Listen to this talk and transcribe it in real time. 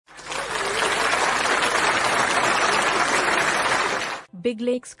Big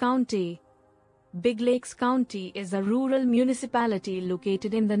Lakes County. Big Lakes County is a rural municipality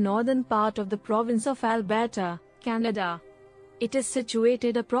located in the northern part of the province of Alberta, Canada. It is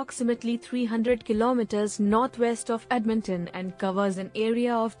situated approximately 300 kilometers northwest of Edmonton and covers an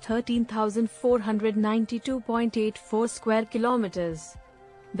area of 13,492.84 square kilometers.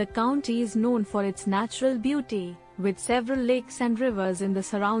 The county is known for its natural beauty, with several lakes and rivers in the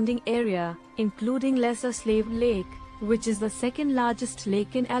surrounding area, including Lesser Slave Lake, which is the second largest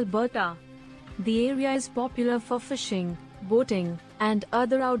lake in Alberta. The area is popular for fishing, boating, and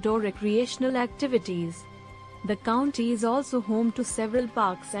other outdoor recreational activities. The county is also home to several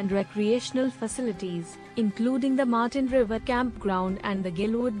parks and recreational facilities, including the Martin River Campground and the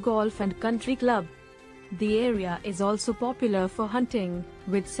Gilwood Golf and Country Club. The area is also popular for hunting,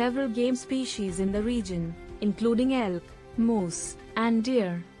 with several game species in the region, including elk, moose, and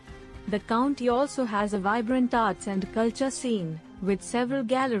deer. The county also has a vibrant arts and culture scene, with several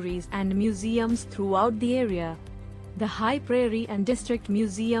galleries and museums throughout the area. The High Prairie and District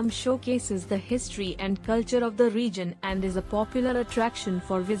Museum showcases the history and culture of the region and is a popular attraction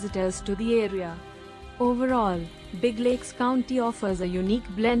for visitors to the area. Overall, Big Lakes County offers a unique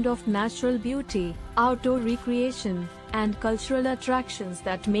blend of natural beauty, outdoor recreation, and cultural attractions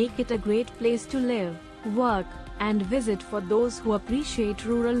that make it a great place to live, work, and visit for those who appreciate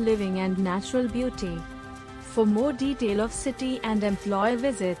rural living and natural beauty. For more detail of city and employer,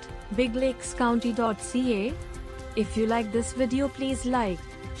 visit biglakescounty.ca. If you like this video, please like,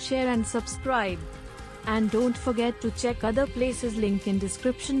 share and subscribe. And don't forget to check other places link in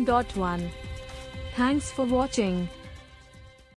description. 1. Thanks for watching.